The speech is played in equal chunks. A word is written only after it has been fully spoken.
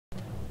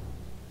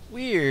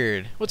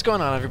Weird. What's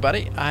going on,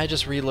 everybody? I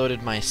just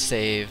reloaded my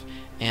save,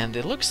 and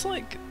it looks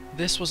like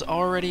this was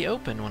already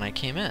open when I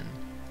came in.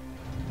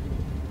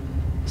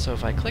 So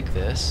if I click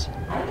this,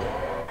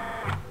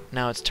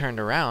 now it's turned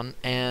around,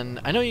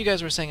 and I know you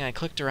guys were saying I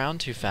clicked around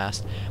too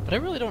fast, but I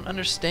really don't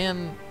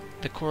understand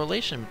the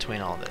correlation between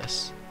all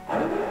this.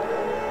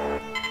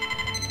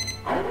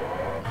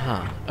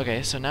 Huh.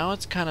 Okay, so now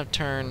it's kind of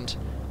turned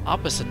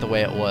opposite the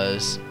way it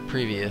was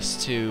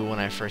previous to when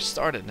I first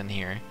started in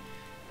here.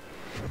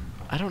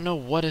 I don't know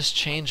what is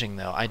changing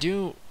though. I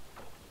did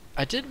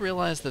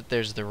realize that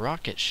there's the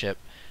rocket ship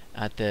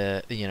at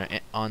the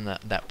on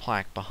that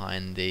plaque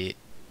behind the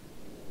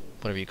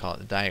whatever you call it,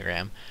 the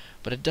diagram,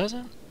 but it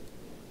doesn't.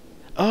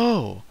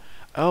 Oh,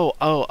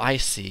 I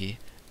see.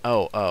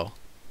 Oh,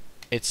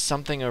 it's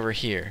something over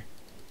here.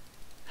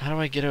 How do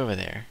I get over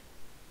there?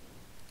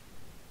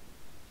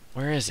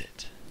 Where is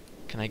it?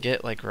 Can I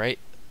get like right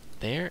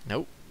there?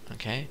 Nope.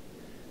 Okay.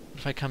 What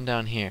if I come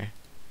down here?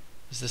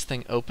 Is this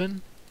thing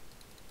open?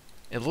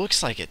 It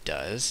looks like it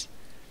does.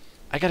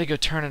 I gotta go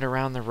turn it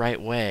around the right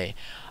way.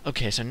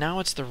 Okay, so now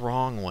it's the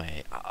wrong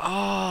way.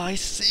 Ah, I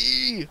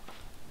see!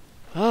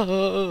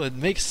 Oh, it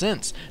makes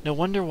sense. No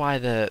wonder why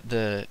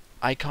the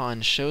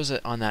icon shows it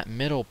on that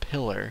middle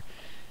pillar.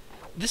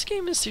 This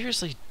game is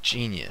seriously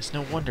genius.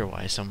 No wonder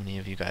why so many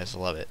of you guys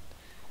love it.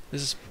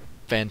 This is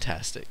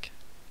fantastic.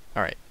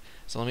 Alright,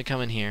 so let me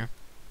come in here.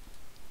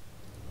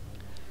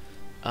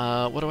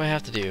 What do I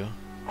have to do?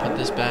 Put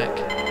this back.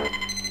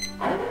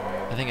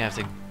 I think I have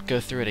to go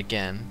through it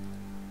again,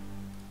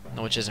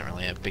 which isn't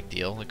really a big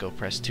deal. Like, go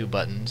press 2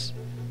 buttons,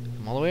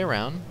 come all the way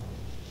around,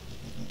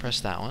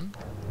 press that one.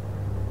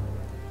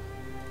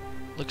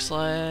 Looks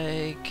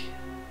like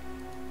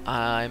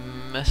I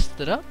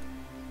messed it up,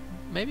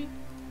 maybe?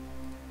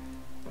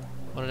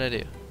 What did I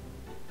do?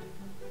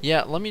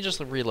 Yeah, let me just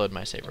reload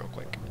my save real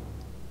quick.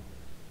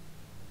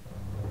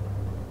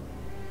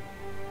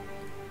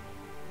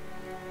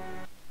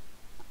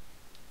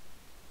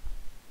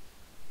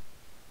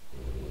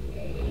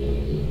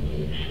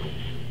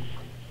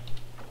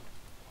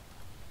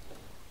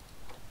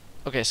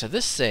 Okay, so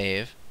this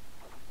save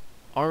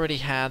already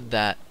had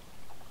that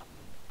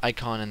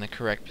icon in the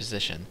correct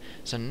position.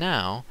 So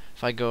now,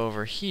 if I go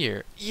over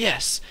here,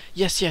 yes!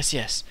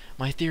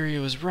 My theory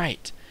was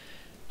right.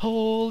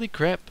 Holy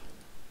crap.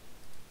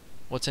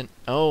 What's in...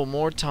 Oh,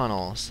 more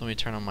tunnels. Let me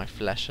turn on my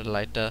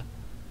flashlight.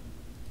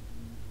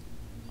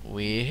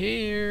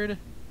 Weird.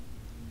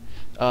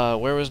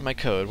 Where was my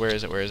code? Where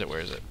is it?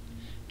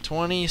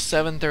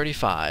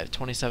 2735.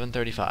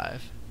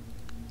 2735.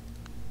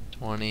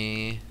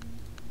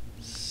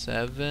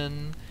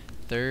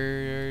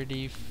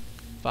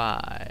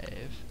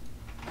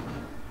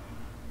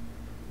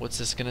 What's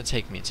this gonna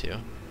take me to?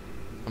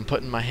 I'm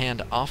putting my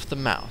hand off the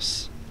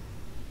mouse.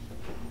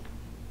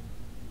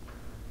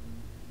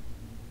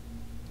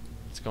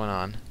 What's going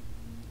on?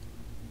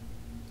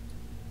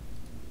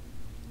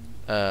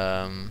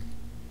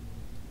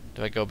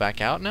 Do I go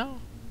back out now?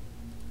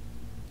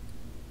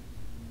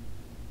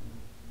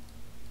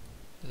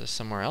 Is this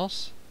somewhere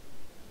else?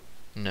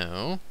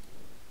 No.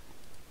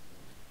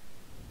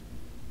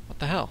 What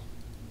the hell?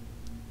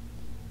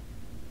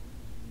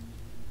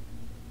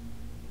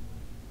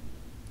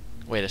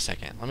 Wait a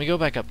second. Let me go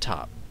back up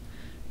top.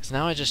 Because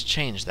now I just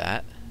changed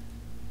that.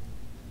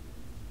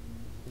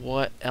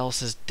 What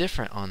else is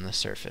different on the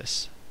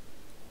surface?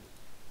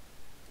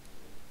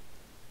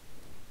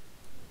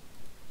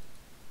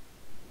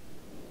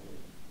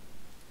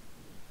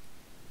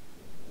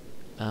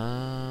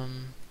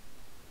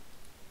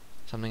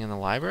 Something in the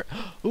library?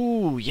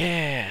 Ooh,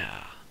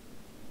 yeah!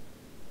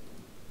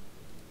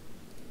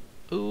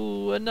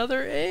 Ooh,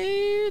 another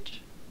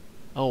age?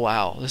 Oh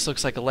wow, this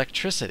looks like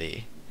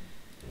electricity.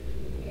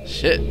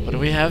 Shit, what do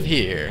we have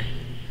here?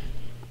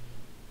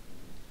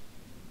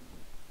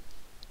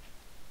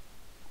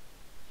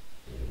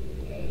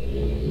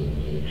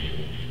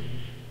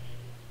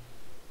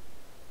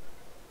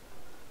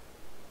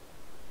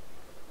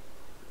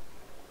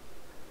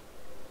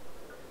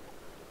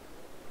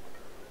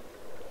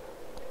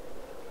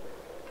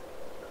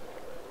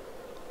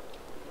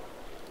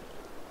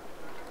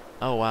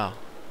 Oh wow,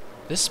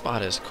 this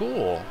spot is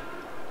cool.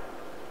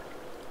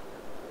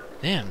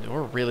 Damn,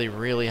 we're really,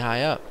 really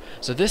high up.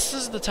 So this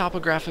is the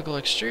topographical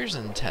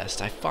extrusion test.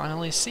 I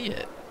finally see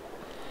it.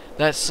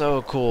 That's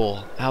so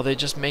cool. How they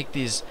just make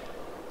these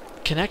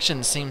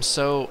connections seem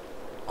so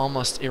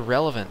almost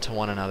irrelevant to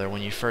one another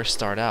when you first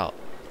start out.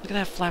 Look at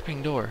that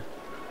flapping door.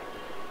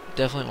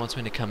 Definitely wants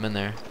me to come in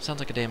there. Sounds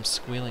like a damn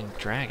squealing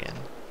dragon.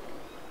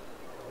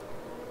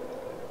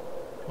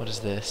 What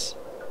is this?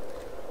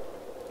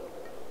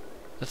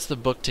 That's the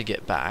book to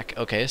get back.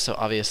 Okay, so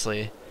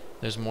obviously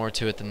there's more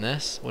to it than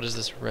this. What does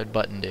this red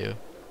button do?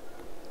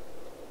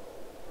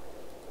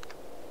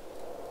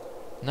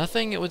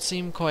 Nothing, it would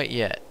seem, quite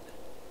yet.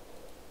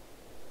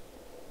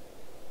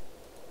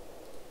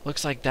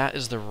 Looks like that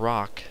is the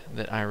rock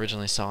that I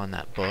originally saw in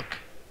that book.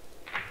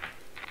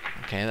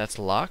 Okay, that's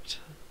locked.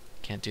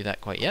 Can't do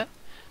that quite yet.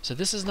 So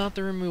this is not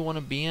the room we want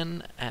to be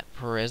in at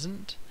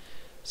present.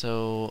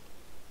 So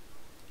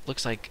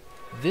looks like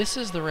this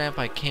is the ramp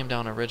I came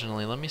down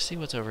originally. Let me see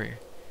what's over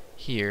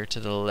here to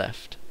the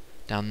left.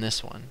 Down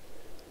this one.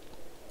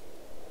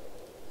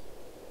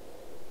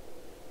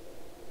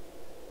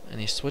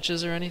 Any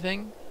switches or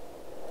anything?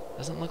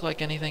 Doesn't look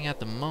like anything at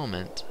the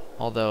moment,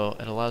 although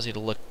it allows you to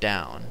look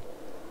down.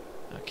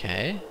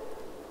 Okay.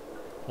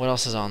 What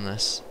else is on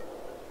this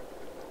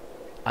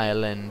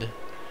island?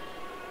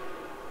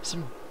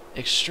 Some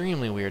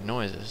extremely weird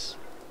noises.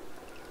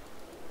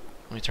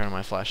 Let me turn on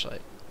my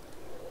flashlight.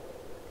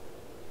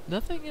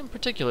 Nothing in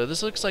particular.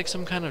 This looks like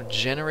some kind of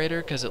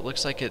generator because it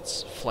looks like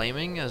it's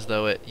flaming as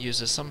though it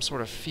uses some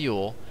sort of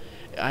fuel.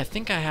 I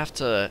think I have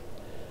to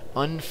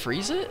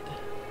unfreeze it?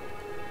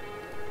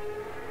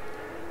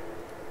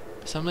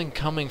 Something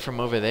coming from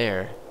over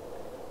there.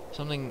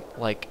 Something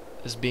like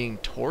is being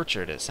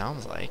tortured, it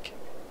sounds like.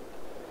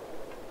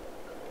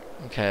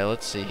 Okay,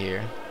 let's see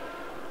here.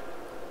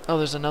 Oh,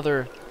 there's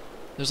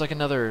like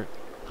another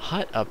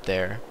hut up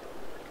there.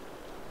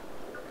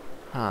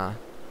 Huh.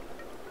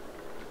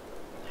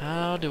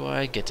 How do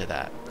I get to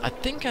that? I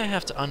think I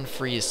have to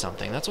unfreeze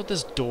something. That's what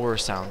this door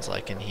sounds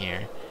like in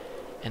here.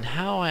 And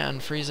how I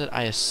unfreeze it,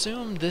 I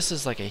assume this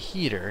is like a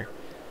heater.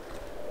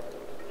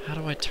 How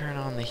do I turn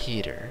on the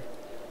heater?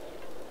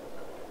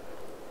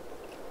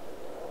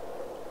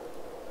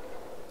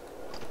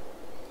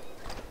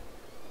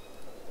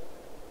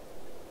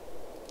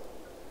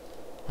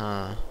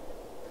 Huh.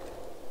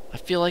 I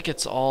feel like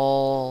it's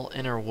all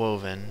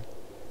interwoven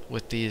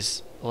with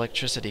these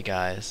electricity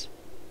guys.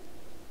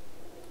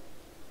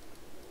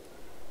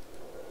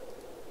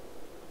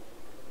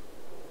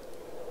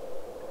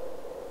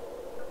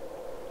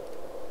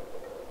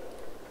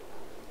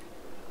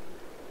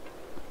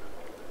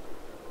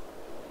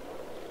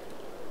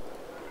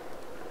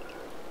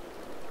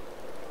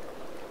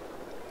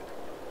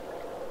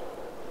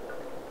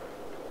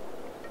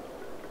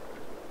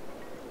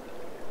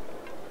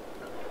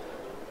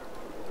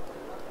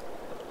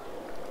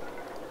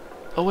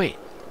 Oh wait,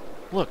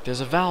 look, there's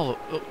a valve.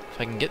 Oh,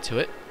 if I can get to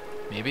it,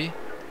 maybe.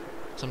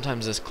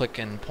 Sometimes this click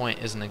and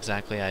point isn't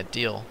exactly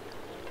ideal.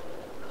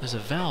 There's a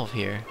valve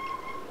here.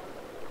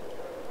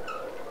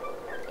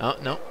 Oh,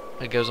 no,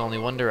 it goes only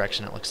one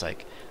direction, it looks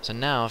like. So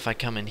now if I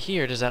come in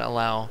here, does that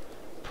allow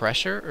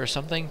pressure or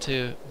something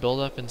to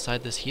build up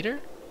inside this heater?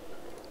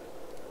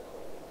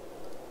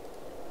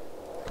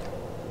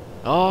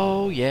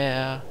 Oh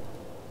yeah,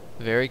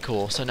 very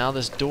cool. So now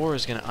this door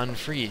is gonna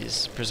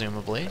unfreeze,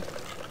 presumably.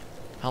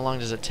 How long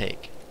does it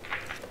take?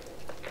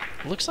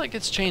 Looks like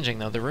it's changing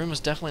though. The room is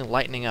definitely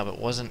lightening up. It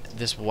wasn't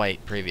this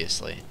white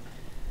previously.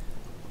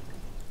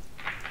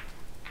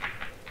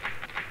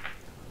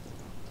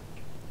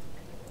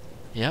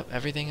 Yep,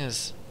 everything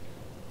is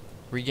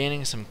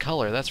regaining some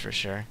color, that's for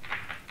sure.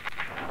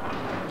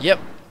 Yep.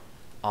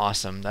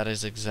 Awesome. That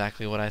is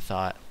exactly what I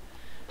thought.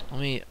 Let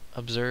me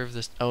observe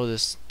this. Oh,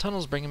 this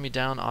tunnel's bringing me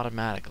down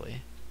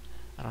automatically.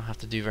 I don't have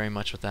to do very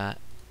much with that.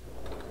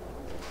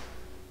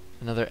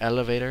 Another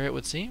elevator, it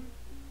would seem.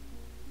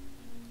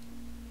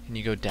 Can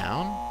you go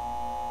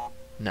down?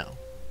 No.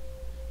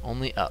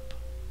 Only up.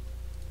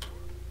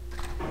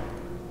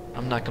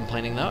 I'm not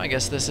complaining though. I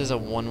guess this is a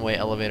one-way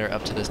elevator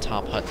up to this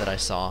top hut that I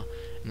saw,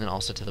 and then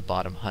also to the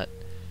bottom hut.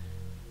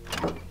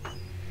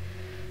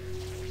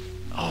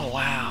 Oh,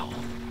 wow.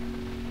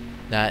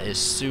 That is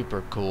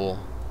super cool.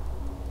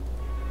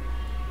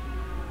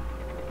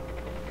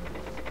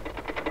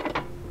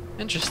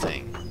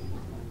 Interesting.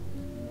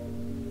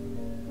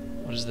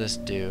 What does this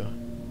do?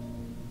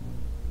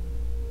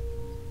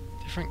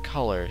 Different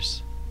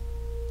colors.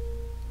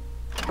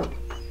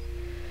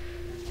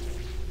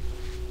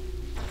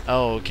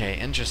 Oh, okay,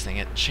 interesting.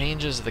 It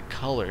changes the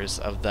colors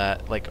of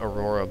that, like,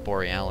 Aurora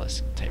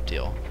Borealis type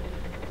deal.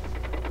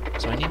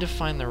 So I need to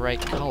find the right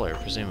color,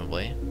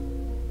 presumably.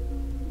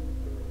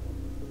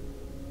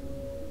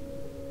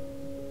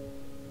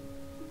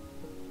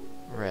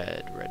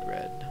 Red, red,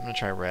 red. I'm gonna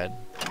try red.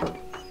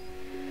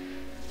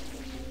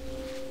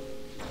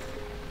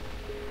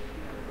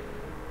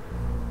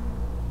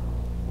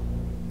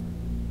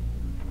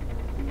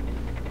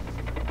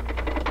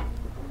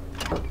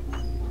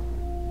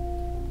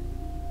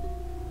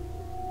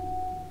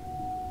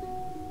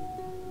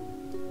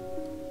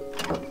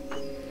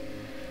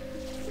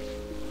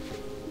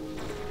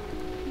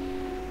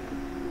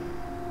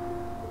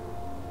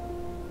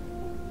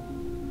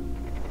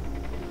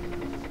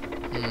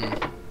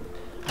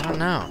 I don't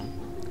know.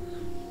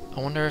 I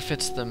wonder if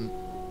it's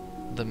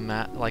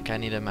like I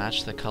need to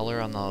match the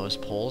color on those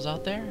poles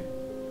out there?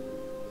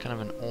 Kind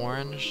of an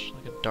orange,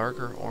 like a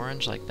darker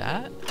orange like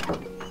that?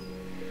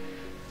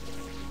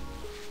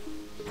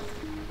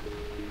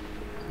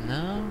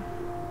 No?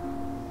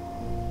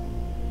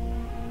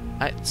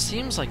 It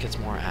seems like it's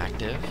more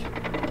active.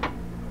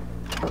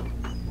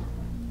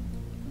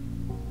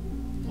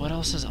 What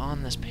else is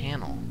on this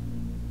panel?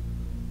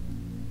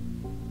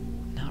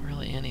 Not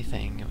really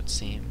anything, it would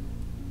seem.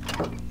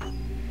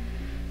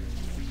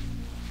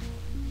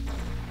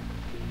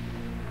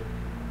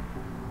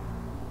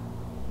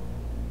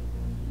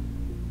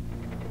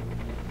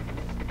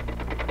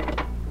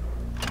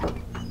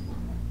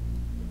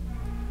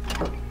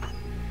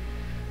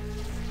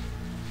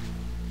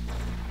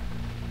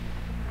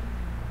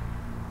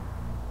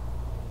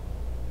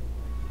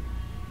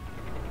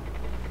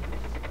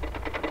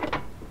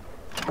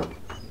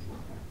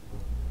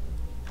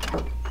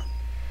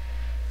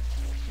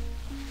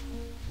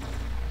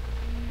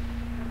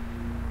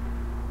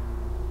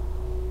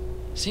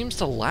 seems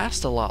to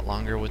last a lot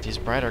longer with these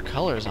brighter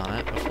colors on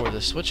it before the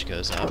switch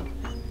goes up.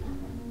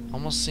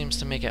 Almost seems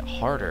to make it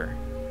harder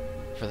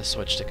for the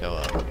switch to go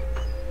up.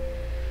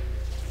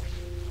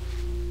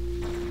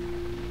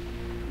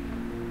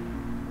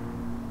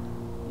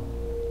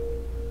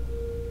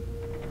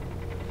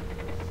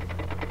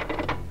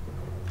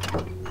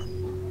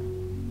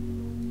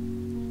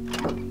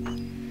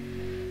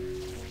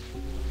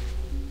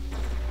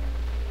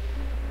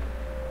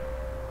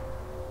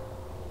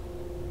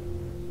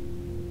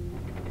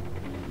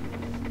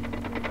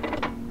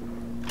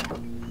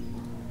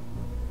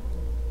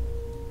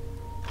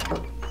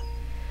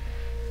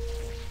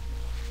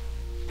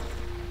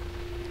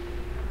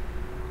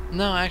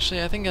 No,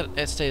 actually, I think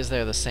it stays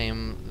there the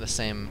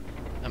same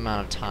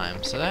amount of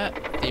time. So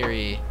that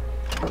theory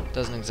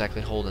doesn't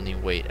exactly hold any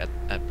weight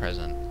at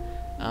present.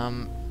 Let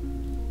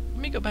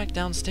me go back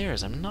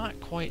downstairs. I'm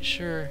not quite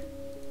sure.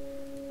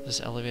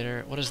 This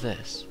elevator. What is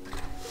this?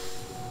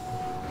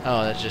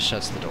 Oh, that just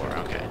shuts the door.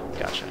 Okay,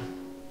 gotcha.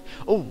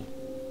 Oh,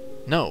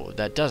 no,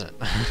 that doesn't.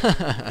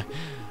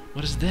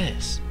 What is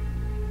this?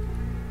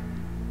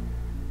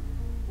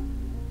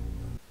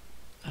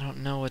 I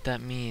don't know what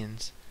that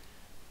means.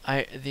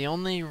 The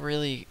only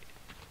really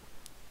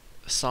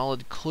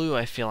solid clue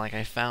I feel like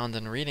I found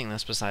in reading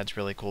this, besides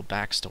really cool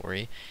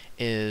backstory,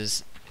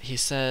 is he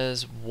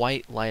says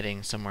white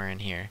lighting somewhere in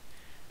here.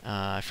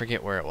 I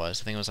forget where it was.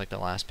 I think it was like the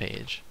last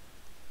page.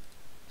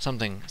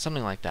 Something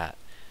like that.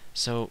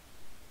 So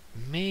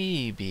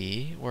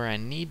maybe where I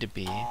need to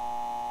be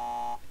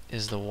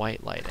is the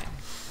white lighting.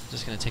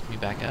 Just gonna take me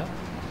back up.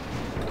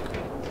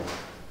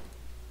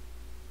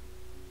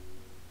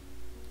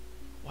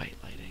 White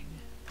lighting.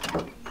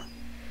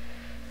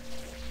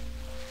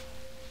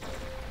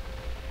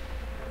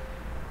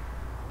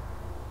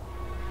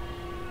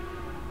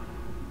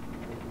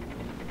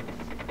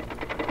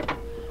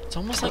 It's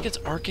almost like it's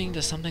arcing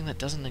to something that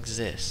doesn't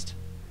exist.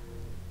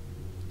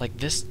 Like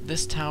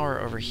this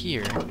tower over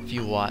here, if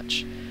you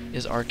watch,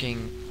 is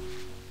arcing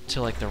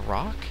to like the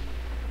rock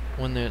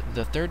when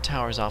the third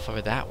tower is off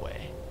over that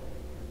way.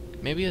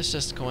 Maybe it's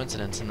just a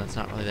coincidence and that's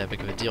not really that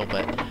big of a deal,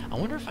 but I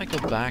wonder if I go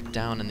back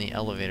down in the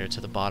elevator to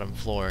the bottom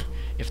floor,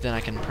 if then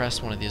I can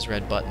press one of these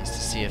red buttons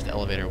to see if the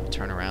elevator will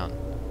turn around.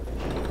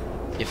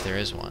 If there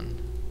is one.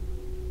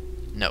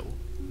 No.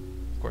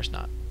 Of course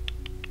not.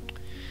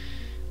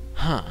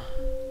 Huh.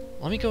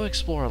 Let me go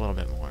explore a little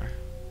bit more.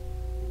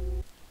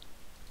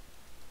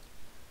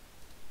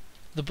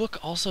 The book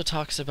also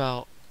talks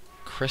about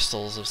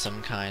crystals of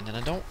some kind, and I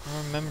don't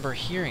remember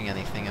hearing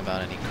anything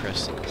about any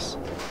crystals.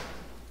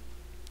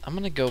 I'm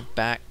gonna go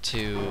back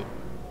to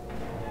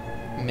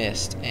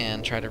Myst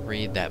and try to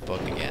read that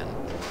book again.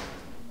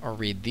 Or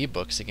read the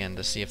books again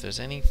to see if there's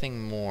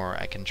anything more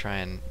I can try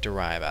and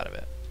derive out of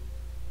it.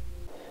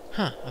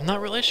 Huh, I'm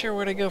not really sure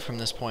where to go from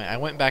this point. I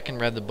went back and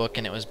read the book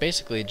and it was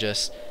basically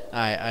just,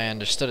 I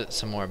understood it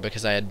some more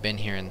because I had been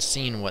here and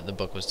seen what the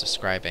book was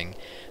describing.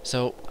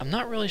 So, I'm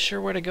not really sure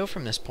where to go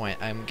from this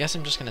point. I guess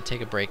I'm just going to take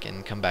a break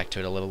and come back to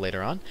it a little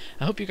later on.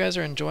 I hope you guys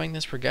are enjoying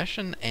this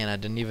progression, and I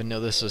didn't even know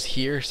this was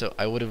here, so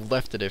I would have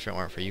left it if it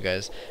weren't for you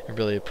guys. I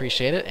really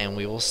appreciate it, and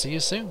we will see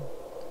you soon.